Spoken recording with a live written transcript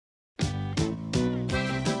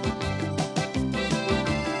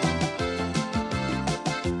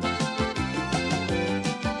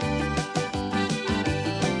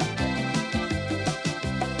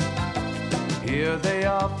Here they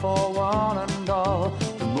are for one and all.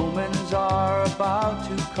 The Moomins are about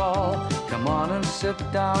to call. Come on and sit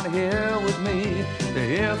down here with me. They're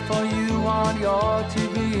here for you on your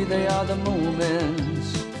TV. They are the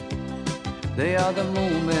Moomins. They are the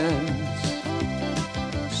Moomins.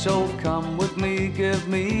 So come with me, give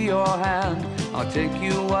me your hand. I'll take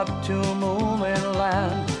you up to Moomin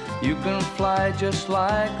land. You can fly just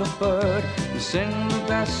like a bird and sing the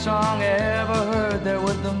best song ever heard. They're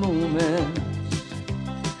with the Moomins.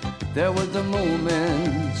 They're with the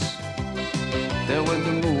Moomins. They're with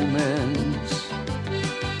the Moomins.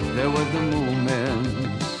 They're with the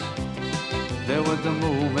Moomins. They're with the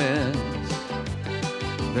Moomins.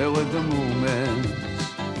 They're with the Moomins.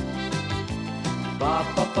 Ba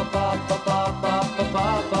ba ba ba ba ba ba ba ba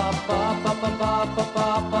ba ba ba ba ba ba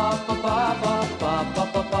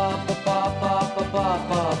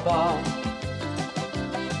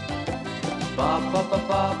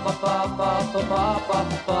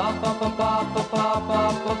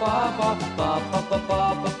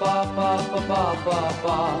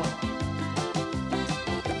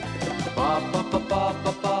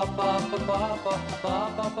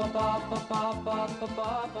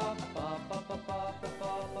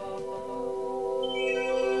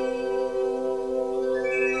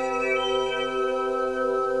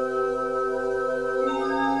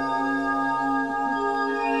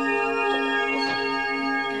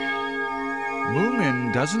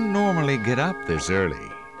Moomin doesn't normally get up this early.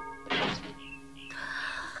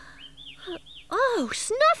 Oh,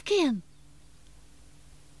 Snufkin!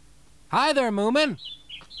 Hi there, Moomin.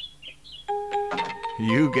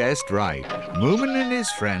 You guessed right. Moomin and his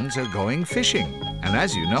friends are going fishing. And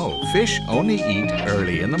as you know, fish only eat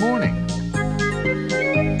early in the morning.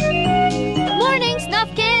 Morning,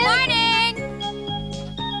 Snufkin! Morning!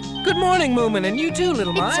 Good morning, Moomin, and you too,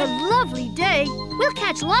 little It's a mine. lovely day. We'll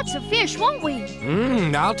catch lots of fish, won't we?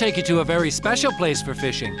 I'll take you to a very special place for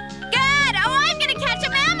fishing. Good! Oh, I'm gonna catch a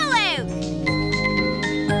mammaloot!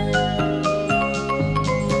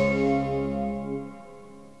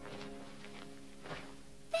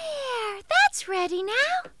 There, that's ready now.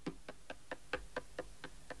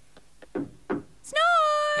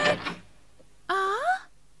 Snort!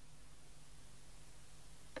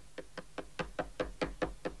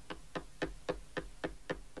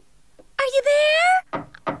 Are you there?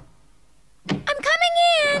 I'm coming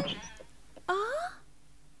in.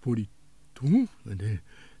 Forty-two, and then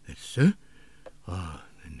that's and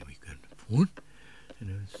we got four, and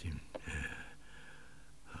let's see.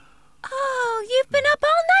 Oh, you've been up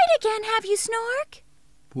all night again, have you, Snork?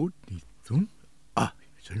 42.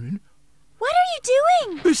 Sorry. What are you doing?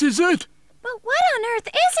 This is it. But what on earth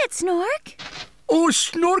is it, Snork? Oh,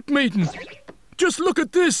 Snorkmaiden. Just look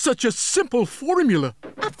at this, such a simple formula.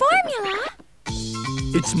 A formula?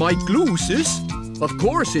 It's my glue, sis. Of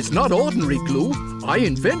course, it's not ordinary glue. I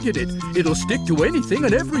invented it. It'll stick to anything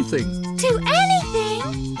and everything. To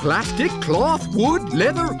anything? Plastic, cloth, wood,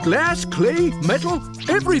 leather, glass, clay, metal,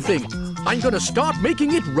 everything. I'm gonna start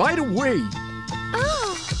making it right away.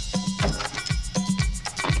 Oh.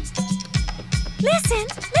 Listen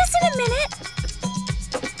a minute.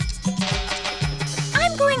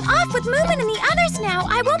 I'm going off with Moomin and the others now.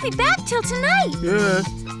 I won't be back till tonight. Yeah.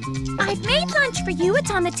 I've made lunch for you.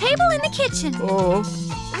 It's on the table in the kitchen. Oh.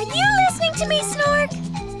 Are you listening to me, Snork?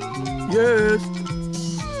 Yes.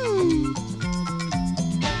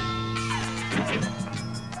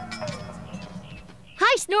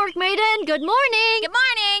 Hi, Snorkmaiden. Good morning. Good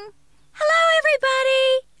morning! Hello,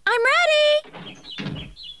 everybody. I'm ready.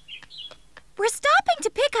 We're stopping to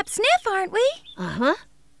pick up Sniff, aren't we? Ha!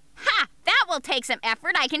 That will take some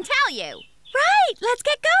effort, I can tell you. Right. Let's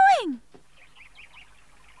get going.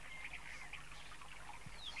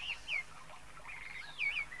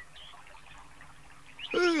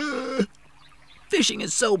 Fishing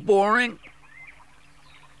is so boring.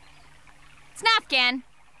 Snufkin,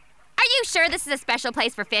 are you sure this is a special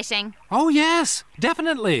place for fishing? Oh, yes,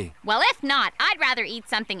 definitely. Well, if not, I'd rather eat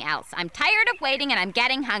something else. I'm tired of waiting and I'm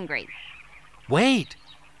getting hungry. Wait.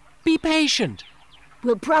 Be patient.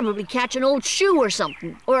 We'll probably catch an old shoe or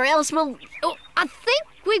something. Or else we'll... Oh, I think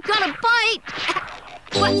we've got a bite.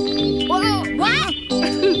 What? Whoa, what?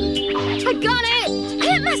 I got it.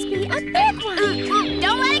 It must be a big one.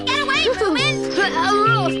 Don't let it get away, Moomin!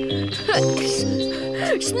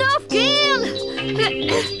 Snufkin!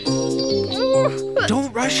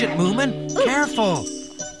 Don't rush it, Moomin. Careful.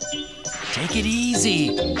 Take it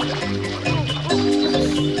easy.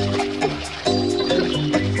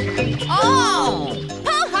 Oh!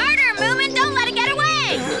 Pull harder, Moomin! Don't let it get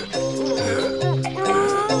away!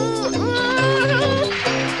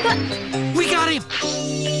 We got him!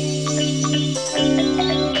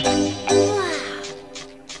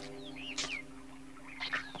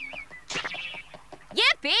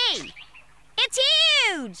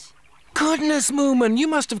 goodness, Moomin, you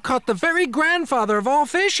must have caught the very grandfather of all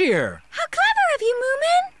fish here. How clever of you,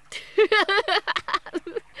 Moomin!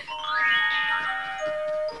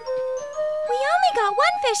 We only got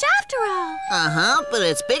one fish after all. Uh-huh, but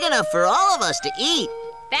it's big enough for all of us to eat.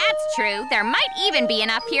 That's true. There might even be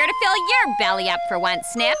enough here to fill your belly up for once,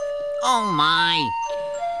 Sniff. Oh, my.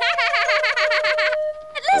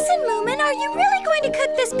 Listen, Moomin, are you really going to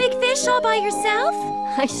cook this big fish all by yourself?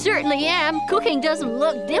 I certainly am. Cooking doesn't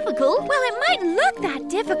look difficult. Well, it mightn't look that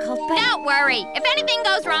difficult, but... Don't worry. If anything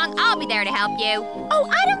goes wrong, I'll be there to help you. Oh,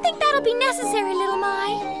 I don't think that'll be necessary, Little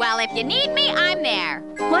My. Well, if you need me, I'm there.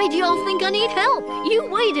 Why do y'all think I need help? You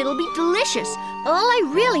wait, it'll be delicious. All I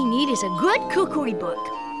really need is a good cookery book.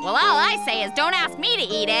 Well, all I say is don't ask me to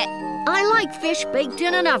eat it. I like fish baked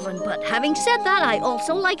in an oven, but having said that, I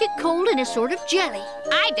also like it cold in a sort of jelly.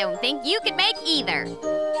 I don't think you could make either.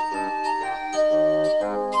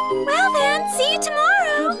 Well then, see you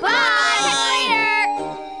tomorrow. Bye! Catch you later!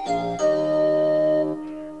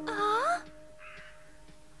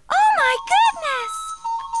 Oh my goodness!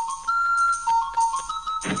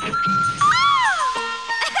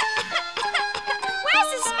 Where's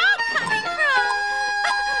the smoke coming from?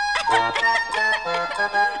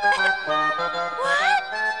 What?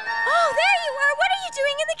 Oh, there you are. What are you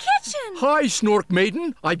doing in the kitchen? Hi,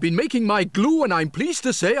 Snorkmaiden. I've been making my glue, and I'm pleased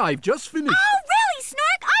to say I've just finished. Oh, really,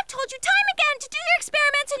 Snork? I've told you time again to do your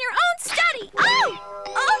experiments in your own study.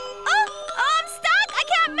 I'm stuck. I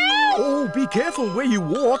can't move. Oh, be careful where you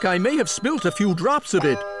walk. I may have spilt a few drops of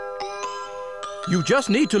it. You just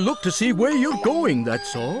need to look to see where you're going,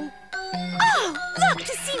 that's all. Oh, look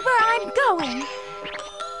to see where I'm going.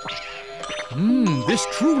 This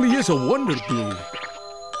truly is a wonder glue.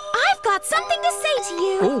 I've got something to say to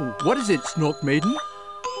you. Oh, what is it, Snorkmaiden?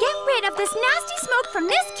 Get rid of this nasty smoke from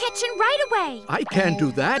this kitchen right away. I can't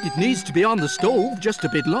do that. It needs to be on the stove just a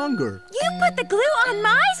bit longer. You put the glue on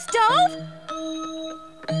my stove? Oh,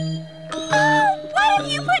 what have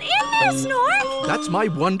you put in there, Snork? That's my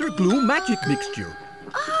wonder glue magic mixture.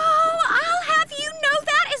 Oh, I'll have you know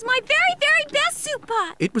that is my very, very best soup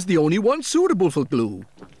pot. It was the only one suitable for glue.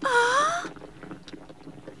 Oh,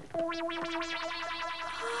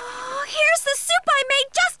 here's the soup I made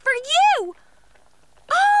just for you.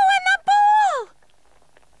 Oh, and the bowl.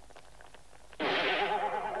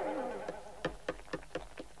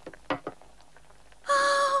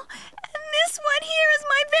 Oh, and this one here is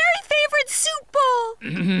my very favorite soup bowl.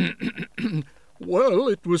 Well,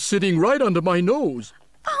 it was sitting right under my nose.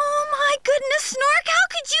 Oh, my goodness, Snork, how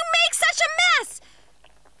could you make such a mess?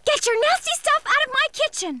 Get your nasty stuff out of my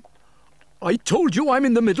kitchen. I told you I'm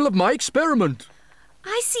in the middle of my experiment.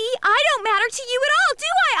 I see. I don't matter to you at all, do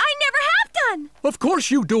I? I never have done. Of course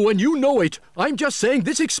you do, and you know it. I'm just saying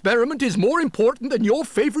this experiment is more important than your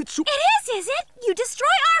favorite soup. It is it? You destroy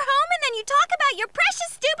our home and then you talk about your precious,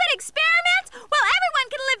 stupid experiments? Well, everyone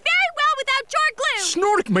can live very well without your glue.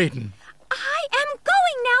 Snorkmaiden! I am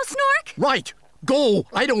going now, Snork. Right. Go.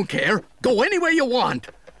 I don't care. Go anywhere you want.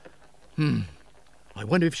 I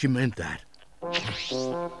wonder if she meant that.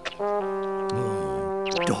 Oh,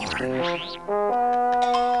 darn.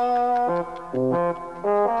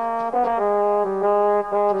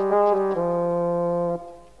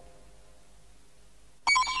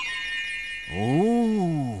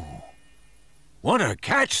 Oh, what a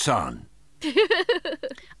catch, son.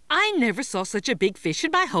 I never saw such a big fish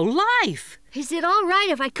in my whole life. Is it all right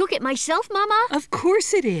if I cook it myself, Mama? Of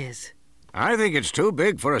course it is. I think it's too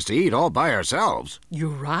big for us to eat all by ourselves. You're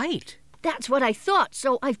right. That's what I thought,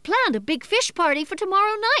 so I've planned a big fish party for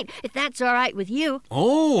tomorrow night, if that's all right with you.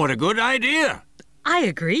 Oh, what a good idea. I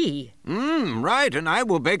agree. Right, and I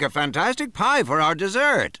will bake a fantastic pie for our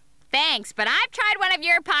dessert. Thanks, but I've tried one of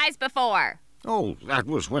your pies before. Oh, that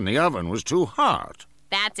was when the oven was too hot.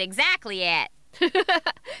 That's exactly it.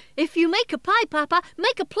 If you make a pie, Papa,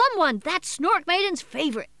 make a plum one. That's Snorkmaiden's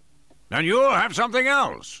favorite. Then you'll have something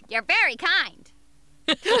else. You're very kind.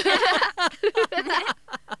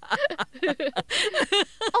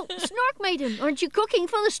 Oh, Snorkmaiden, aren't you cooking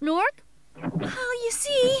for the Snork? Oh, you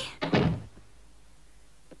see...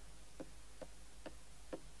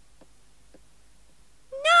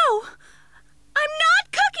 No! I'm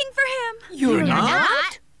not cooking for him! You're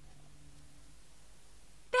not?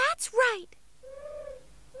 That's right.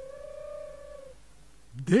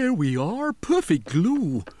 There we are. Perfect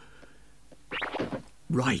glue.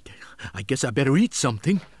 Right. I guess I better eat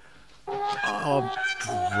something. Oh,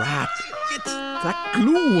 drat. It's that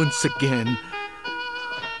glue once again.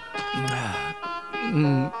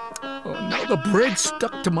 Oh, now the bread's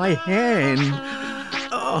stuck to my hand.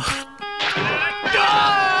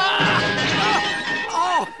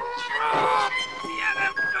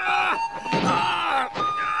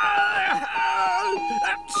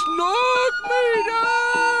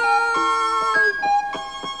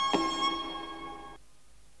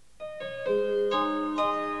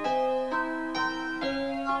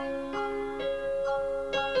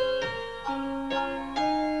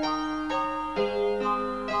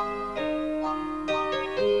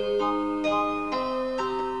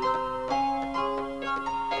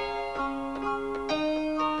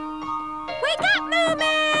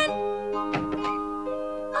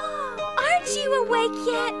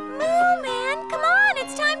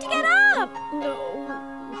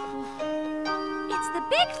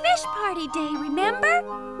 fish party day, remember?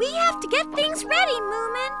 We have to get things ready,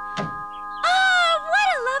 Moomin. Oh, what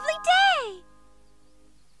a lovely day!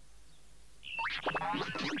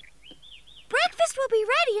 Breakfast will be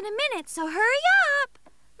ready in a minute, so hurry up.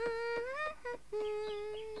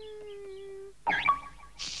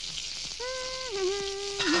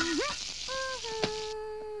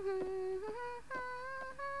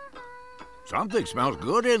 Something smells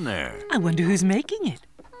good in there. I wonder who's making it.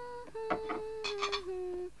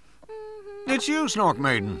 It's you,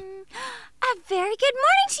 Snorkmaiden. A very good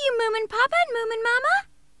morning to you, Moomin Papa and Moomin Mama.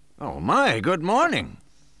 Oh, my, good morning.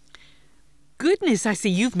 Goodness, I see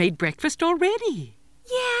you've made breakfast already.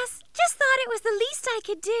 Yes, just thought it was the least I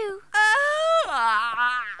could do.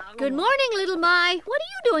 Good morning, little My. What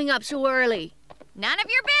are you doing up so early? None of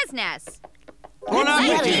your business. Bon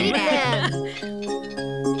appetit.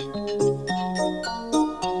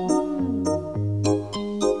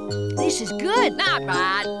 This is good. Not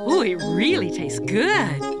bad. Oh, it really tastes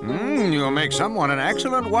good. You'll make someone an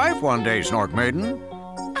excellent wife one day, Snorkmaiden.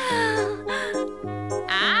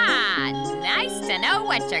 Nice to know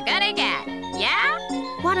what you're gonna get. Yeah?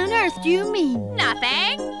 What on earth do you mean?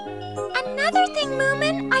 Nothing. Another thing,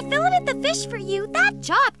 Moomin, I filleted the fish for you. That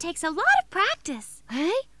job takes a lot of practice.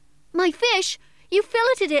 Hey? My fish? You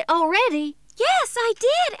filleted it already? Yes, I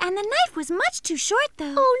did, and the knife was much too short,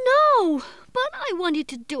 though. Oh, no. But I wanted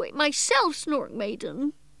to do it myself,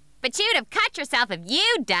 Snorkmaiden. But you'd have cut yourself if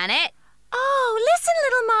you'd done it. Oh, listen,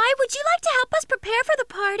 little My, would you like to help us prepare for the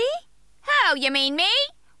party? Oh, you mean me?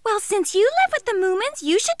 Well, since you live with the Moomins,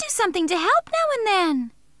 you should do something to help now and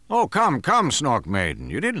then. Oh, come, Snorkmaiden.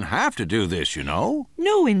 You didn't have to do this, you know.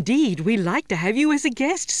 No, indeed. We like to have you as a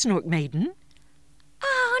guest, Snorkmaiden.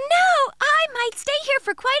 Oh, no. I might stay here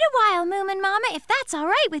for quite a while, Moomin Mama, if that's all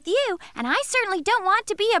right with you. And I certainly don't want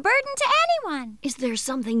to be a burden to anyone. Is there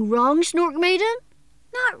something wrong, Snorkmaiden?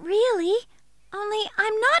 Not really. Only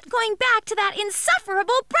I'm not going back to that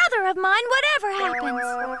insufferable brother of mine, whatever happens.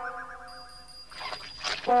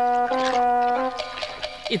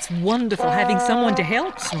 It's wonderful having someone to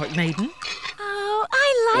help, Snorkmaiden. Oh,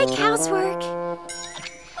 I like housework.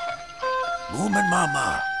 Moomin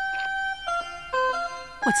Mama.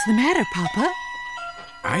 What's the matter, Papa?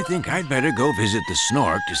 I think I'd better go visit the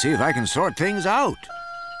Snork to see if I can sort things out.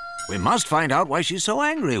 We must find out why she's so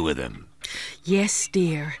angry with him. Yes,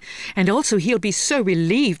 dear. And also he'll be so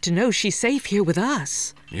relieved to know she's safe here with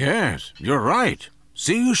us. Yes, you're right.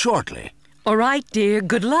 See you shortly. All right, dear.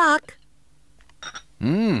 Good luck.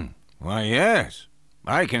 Why, yes.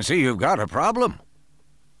 I can see you've got a problem.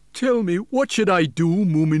 Tell me, what should I do,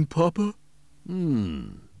 Moomin Papa?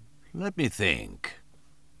 Let me think.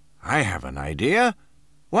 I have an idea.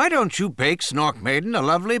 Why don't you bake Snorkmaiden a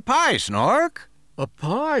lovely pie, Snork? A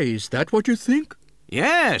pie? Is that what you think?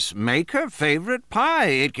 Yes, make her favorite pie.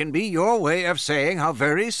 It can be your way of saying how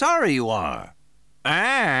very sorry you are.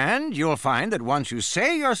 And you'll find that once you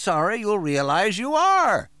say you're sorry, you'll realize you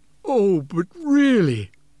are. Oh, but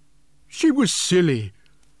really? She was silly.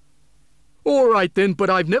 All right then,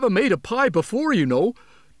 but I've never made a pie before, you know.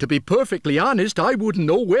 To be perfectly honest, I wouldn't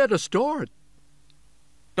know where to start.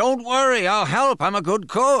 Don't worry, I'll help. I'm a good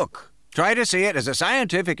cook. Try to see it as a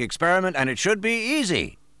scientific experiment, and it should be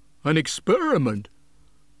easy. An experiment?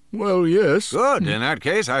 Well, yes. Good. In that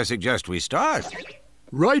case, I suggest we start.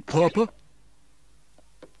 Right, Papa.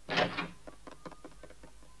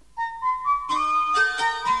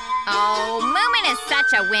 Oh, Moomin is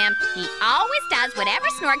such a wimp. He always does whatever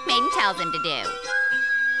Snorkmaiden tells him to do.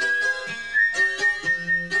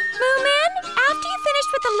 Moomin, after you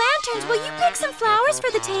finished with the lanterns, will you pick some flowers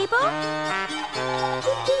for the table?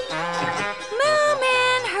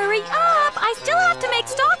 Moomin, hurry up. I still have to make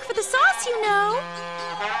stock for the sauce, you know.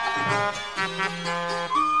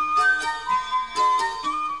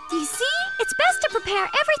 You see, it's best to prepare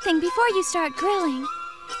everything before you start grilling.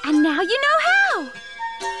 And now you know how.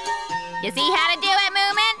 You see how to do it,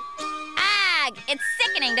 Moomin? Ugh, it's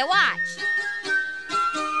sickening to watch.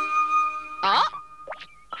 Oh?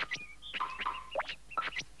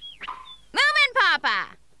 Moomin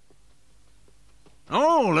Papa!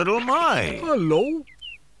 Oh, little My. Hello.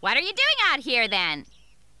 What are you doing out here, then?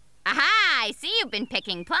 Aha, I see you've been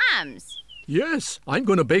picking plums. Yes, I'm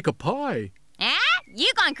going to bake a pie. Eh?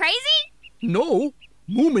 You gone crazy? No,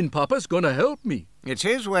 Moomin Papa's going to help me. It's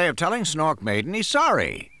his way of telling Snorkmaiden he's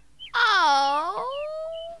sorry. Oh,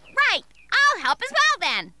 right. I'll help as well,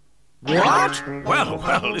 then. What? Well,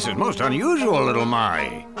 this is most unusual, little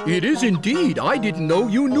My. It is indeed. I didn't know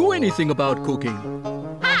you knew anything about cooking.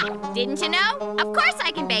 Ha! Didn't you know? Of course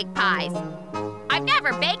I can bake pies. I've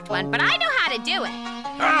never baked one, but I know how to do it.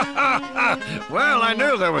 Well, I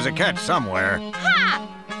knew there was a catch somewhere. Ha!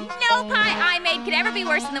 No pie I made could ever be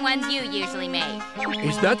worse than the ones you usually make.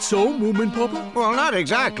 Is that so, Moomin Papa? Well, not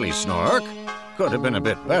exactly, Snork. Could have been a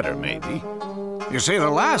bit better, maybe. You see, the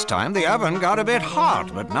last time the oven got a bit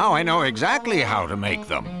hot, but now I know exactly how to make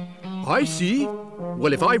them. I see.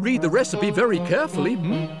 Well, if I read the recipe very carefully,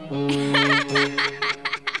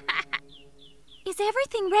 Is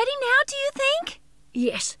everything ready now, do you think?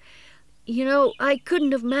 Yes. You know, I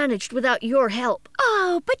couldn't have managed without your help.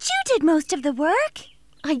 Oh, but you did most of the work.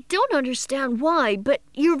 I don't understand why, but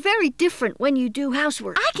you're very different when you do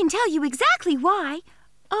housework. I can tell you exactly why.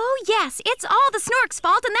 Oh, yes, it's all the Snork's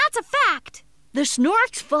fault, and that's a fact. The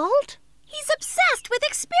Snork's fault? He's obsessed with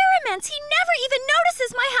experiments. He never even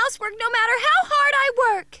notices my housework, no matter how hard I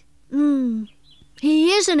work.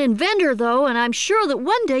 He is an inventor, though, and I'm sure that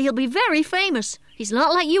one day he'll be very famous. He's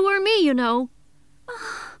not like you or me, you know.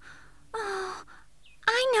 Oh,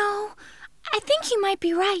 I know. I think you might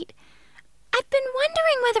be right. I've been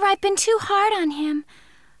wondering whether I've been too hard on him.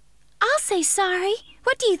 I'll say sorry.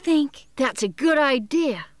 What do you think? That's a good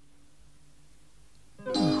idea.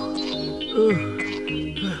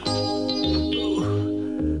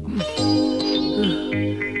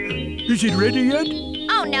 Is it ready yet?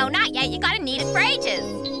 Oh, no, not yet. You gotta knead it for ages.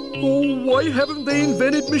 Oh, why haven't they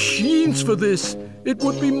invented machines for this? It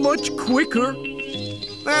would be much quicker.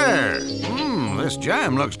 There. This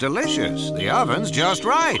jam looks delicious. The oven's just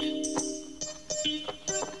right.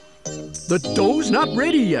 The dough's not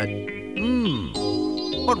ready yet.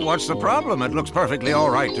 But what's the problem? It looks perfectly all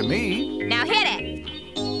right to me. Now hit it.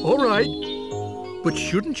 All right. But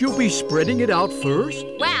shouldn't you be spreading it out first?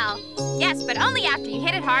 Well, yes, but only after you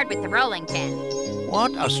hit it hard with the rolling pin.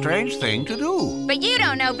 What a strange thing to do. But you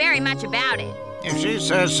don't know very much about it. If she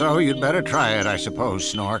says so, you'd better try it, I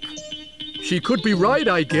suppose, Snork. She could be right,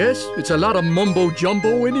 I guess. It's a lot of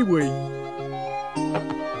mumbo-jumbo anyway.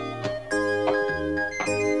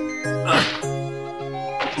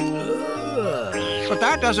 But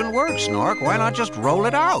that doesn't work, Snork. Why not just roll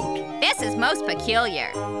it out? This is most peculiar.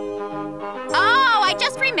 Oh, I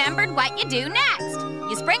just remembered what you do next.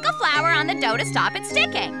 You sprinkle flour on the dough to stop it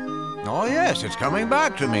sticking. Oh, yes, it's coming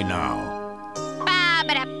back to me now.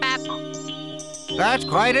 Ba-ba-da-ba. That's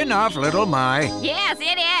quite enough, little My. Yes,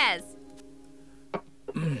 it is.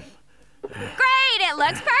 Great, it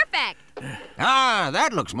looks perfect. Ah,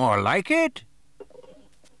 that looks more like it.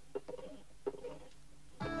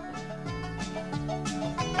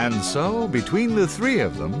 And so, between the three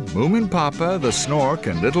of them, Moomin Papa, the Snork,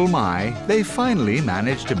 and Little My, they finally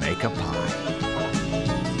managed to make a pie.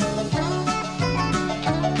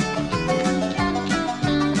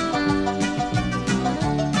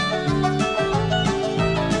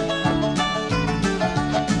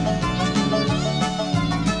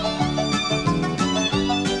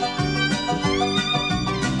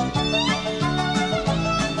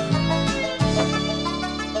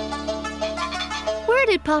 Where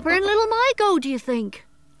did Papa and Little My go, do you think?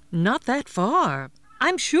 Not that far.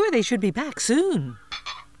 I'm sure they should be back soon.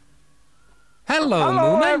 Hello,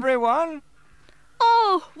 Hello, Moomin. everyone.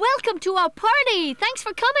 Oh, welcome to our party. Thanks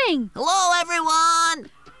for coming. Hello, everyone.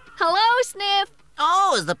 Hello, Sniff.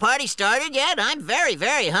 Oh, has the party started yet? I'm very,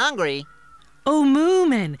 very hungry. Oh,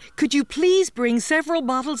 Moomin, could you please bring several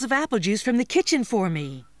bottles of apple juice from the kitchen for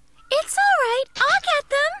me? It's all right. I'll get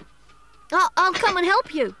them. I'll come and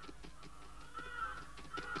help you.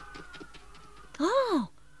 Oh,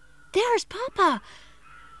 there's Papa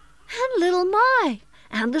and Little My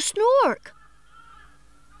and the Snork.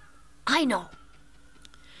 I know.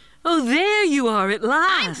 Oh, there you are at I'm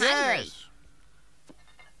last. hungry.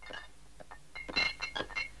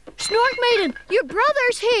 Snorkmaiden, your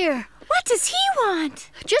brother's here. What does he want?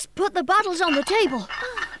 Just put the bottles on the table.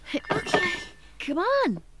 Okay. Come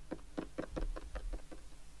on.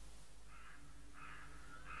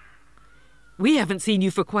 We haven't seen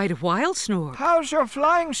you for quite a while, Snork. How's your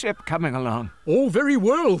flying ship coming along? Oh, very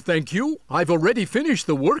well, thank you. I've already finished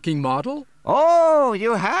the working model. Oh,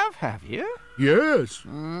 you have you? Yes.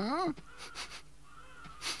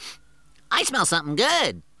 I smell something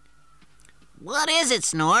good. What is it,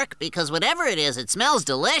 Snork? Because whatever it is, it smells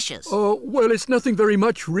delicious. Well, it's nothing very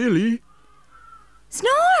much, really.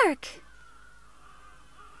 Snork!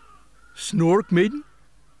 Snorkmaiden?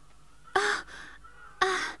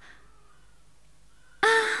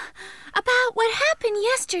 About what happened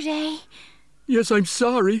yesterday. Yes, I'm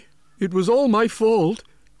sorry. It was all my fault.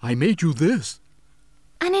 I made you this.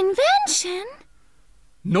 An invention?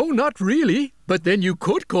 No, not really. But then you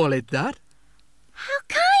could call it that. How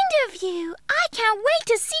kind of you. I can't wait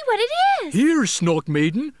to see what it is. Here,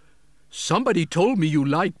 Snorkmaiden. Somebody told me you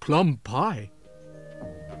like plum pie.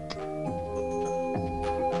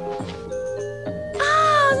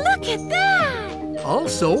 Oh, look Look at that!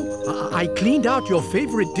 Also, I cleaned out your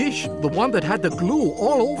favorite dish, the one that had the glue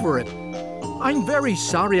all over it. I'm very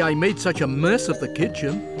sorry I made such a mess of the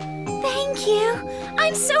kitchen. Thank you.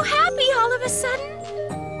 I'm so happy all of a sudden.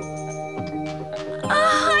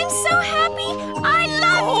 Oh, I'm so happy. I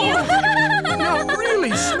love you. Now,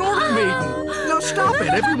 really, Snorkmaiden. Now, stop it.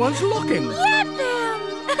 Everyone's looking. Let them.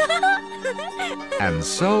 And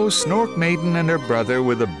so Snorkmaiden and her brother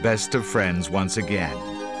were the best of friends once again.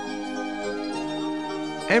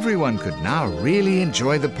 Everyone could now really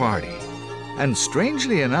enjoy the party. And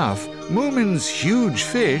strangely enough, Moomin's huge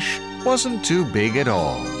fish wasn't too big at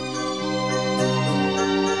all.